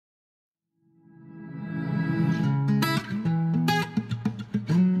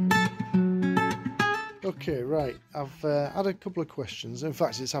Okay, right. I've had a couple of questions. In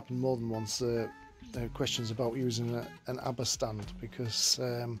fact, it's happened more than once. Questions about using an Abba stand, because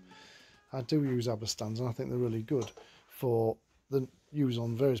I do use Abba stands and I think they're really good for the use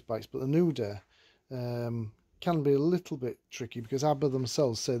on various bikes. But the Nuda can be a little bit tricky because Abba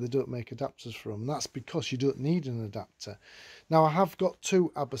themselves say they don't make adapters for them. That's because you don't need an adapter. Now, I have got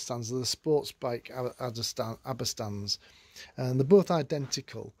two Abba stands. They're the sports bike Abba stands, and they're both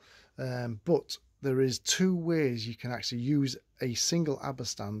identical, but there is two ways you can actually use a single Abba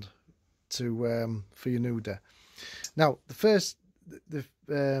stand to for your Nuda. Now, the first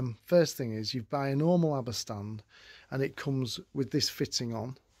thing is you buy a normal Abba stand, and it comes with this fitting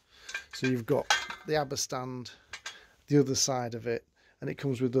on. So you've got the Abba stand, the other side of it, and it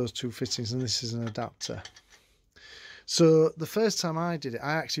comes with those two fittings, and this is an adapter. So the first time I did it,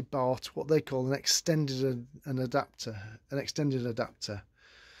 I actually bought what they call an extended adapter,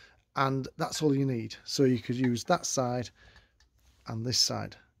 and that's all you need. So you could use that side and this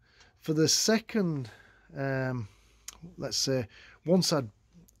side. For the second, let's say, once I'd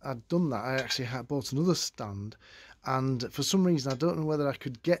done that, I actually bought another stand, and for some reason, I don't know whether I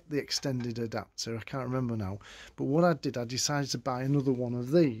could get the extended adapter, I can't remember now, but what I did, I decided to buy another one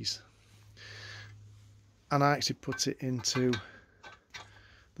of these, and I actually put it into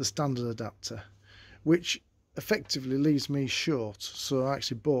the standard adapter, which effectively leaves me short. So I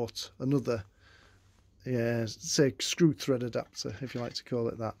actually bought another, say, screw thread adapter, if you like to call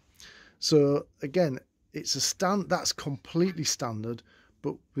it that. So again, it's a stand that's completely standard,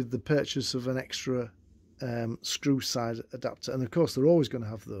 but with the purchase of an extra screw side adapter, and of course they're always going to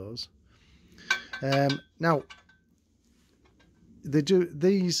have those. Now,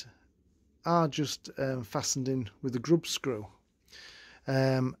 these are just fastened in with a grub screw.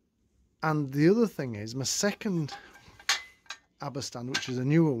 And the other thing is, my second Abba stand, which is a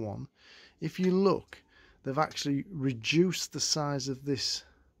newer one, if you look, they've actually reduced the size of this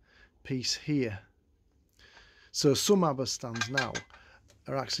piece here. So some Abba stands now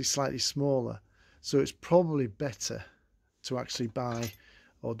are actually slightly smaller. So it's probably better to actually buy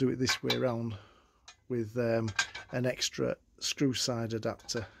or do it this way around with an extra screw side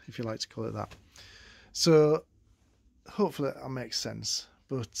adapter, if you like to call it that. So hopefully that makes sense.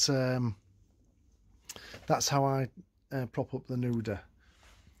 But that's how I prop up the Nuda.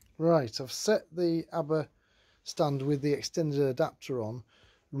 Right, I've set the Abba stand with the extended adapter on,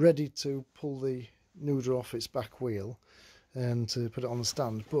 ready to pull the Nuda off its back wheel and to put it on the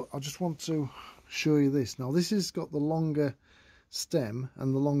stand. But I just want to show you this. Now, this has got the longer stem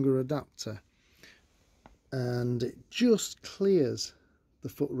and the longer adapter, and it just clears the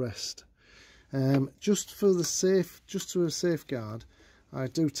footrest. Just for a safeguard, I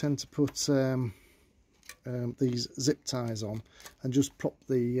do tend to put these zip ties on and just prop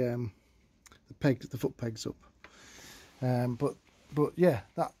the foot pegs up. But yeah,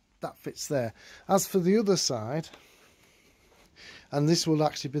 that fits there. As for the other side, and this will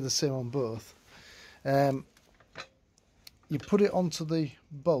actually be the same on both, you put it onto the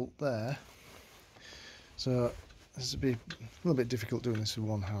bolt there. So this would be a little bit difficult doing this with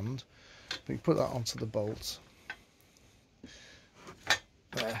one hand, but you put that onto the bolt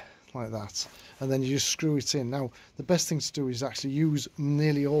there, like that, and then you just screw it in. Now, the best thing to do is actually use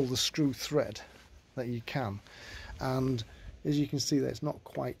nearly all the screw thread that you can, and as you can see there, it's not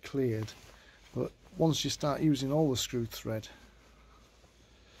quite cleared, but once you start using all the screw thread,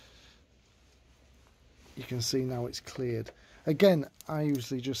 you can see now it's cleared. Again, I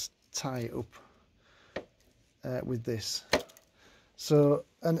usually just tie it up with this. So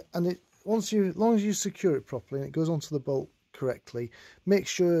and it as long as you secure it properly and it goes onto the bolt correctly, make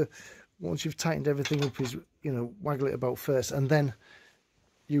sure once you've tightened everything up is, waggle it about first, and then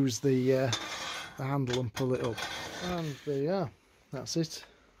use the handle and pull it up. And there you are, that's it.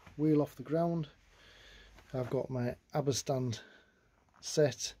 Wheel off the ground. I've got my Abba stand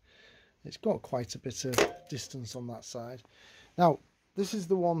set. It's got quite a bit of distance on that side. Now, this is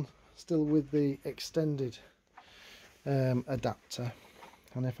the one still with the extended adapter,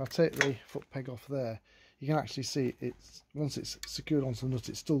 and if I take the foot peg off there, you can actually see it's, once it's secured onto the nut,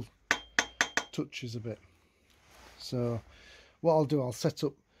 it still touches a bit. So what I'll do, I'll set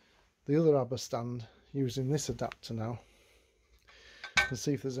up the other Abba stand using this adapter now and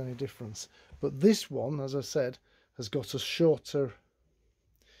see if there's any difference. But this one, as I said, has got a shorter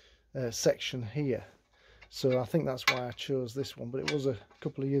section here, so I think that's why I chose this one, but it was a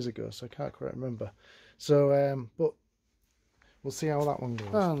couple of years ago, so I can't quite remember. So but we'll see how that one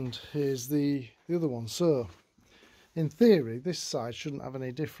goes. And here's the other one. So in theory, this side shouldn't have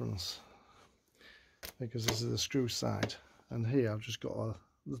any difference because this is the screw side, and here I've just got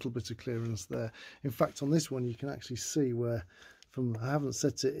little bit of clearance there. In fact, on this one you can actually see where, I haven't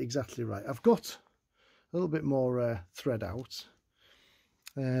set it exactly right. I've got a little bit more thread out,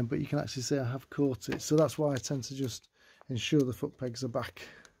 but you can actually see I have caught it. So that's why I tend to just ensure the foot pegs are back,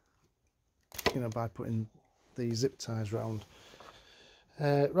 you know, by putting the zip ties round.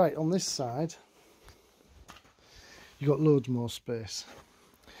 Right, on this side you've got loads more space,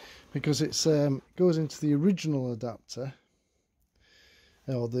 because it's goes into the original adapter,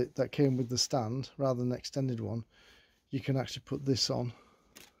 or that came with the stand rather than the extended one. You can actually put this on,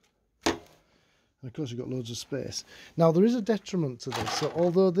 and of course you've got loads of space. Now there is a detriment to this. So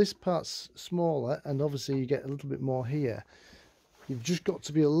although this part's smaller and obviously you get a little bit more here, you've just got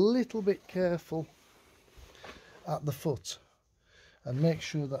to be a little bit careful at the foot and make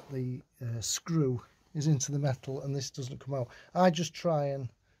sure that the screw is into the metal and this doesn't come out. I just try and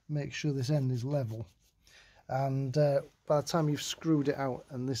make sure this end is level, and by the time you've screwed it out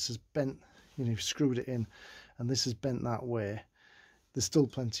and this is bent, you know, you've screwed it in and this is bent that way, there's still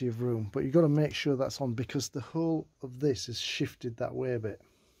plenty of room. But you've got to make sure that's on, because the whole of this is shifted that way a bit,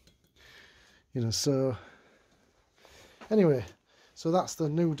 you know. So anyway, so that's the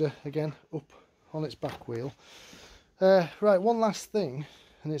Nuda again up on its back wheel. Right, one last thing,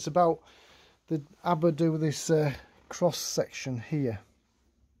 and it's about the Abba do this cross section here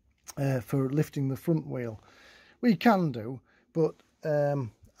for lifting the front wheel. We can do, but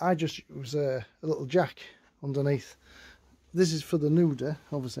I just use a little jack underneath. This is for the Nuda,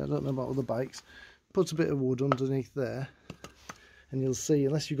 obviously I don't know about other bikes. Put a bit of wood underneath there, and you'll see,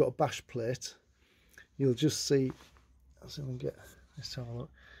 unless you've got a bash plate, you'll just see, let's see if I can get, let's have a look,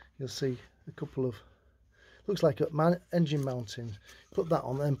 you'll see a couple of, looks like a engine mounting. Put that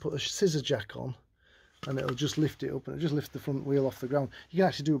on, then put a scissor jack on, and it'll just lift it up, and it'll just lift the front wheel off the ground. You can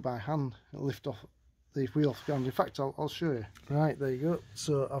actually do it by hand. It'll lift off the wheel off the ground. In fact, I'll show you. Right, there you go.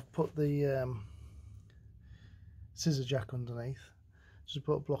 So I've put the scissor jack underneath. Just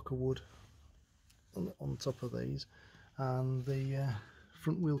put a block of wood on top of these, and the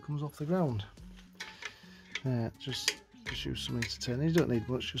front wheel comes off the ground. Just use something to turn it. You don't need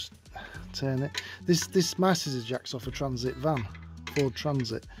much, just turn it. This my scissor jack's off a Transit van, Ford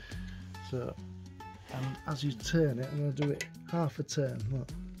Transit. So, and as you turn it, I'm going to do it half a turn. Look,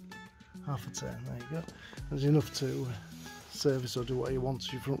 half a turn. There you go. There's enough to service or do what you want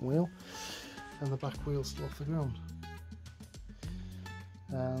to your front wheel, and the back wheel's still off the ground.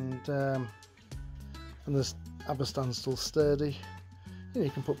 And this Abba stand's still sturdy. You know,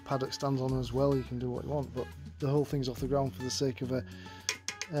 you can put paddock stands on as well. You can do what you want, but the whole thing's off the ground for the sake of a.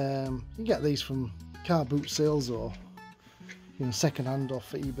 You can get these from car boot sales, or you know, second hand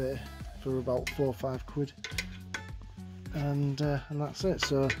off eBay for about £4 or £5, and that's it.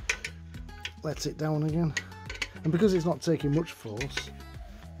 So let it down again, and because it's not taking much force,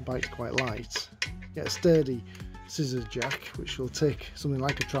 the bike's quite light. Get a sturdy scissor jack, which will take something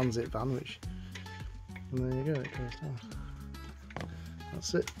like a Transit van, which, and there you go, it goes down.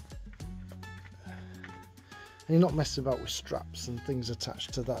 That's it. And you're not messing about with straps and things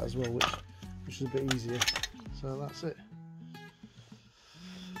attached to that as well, which is a bit easier. So that's it.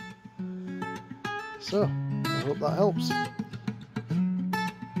 So I hope that helps.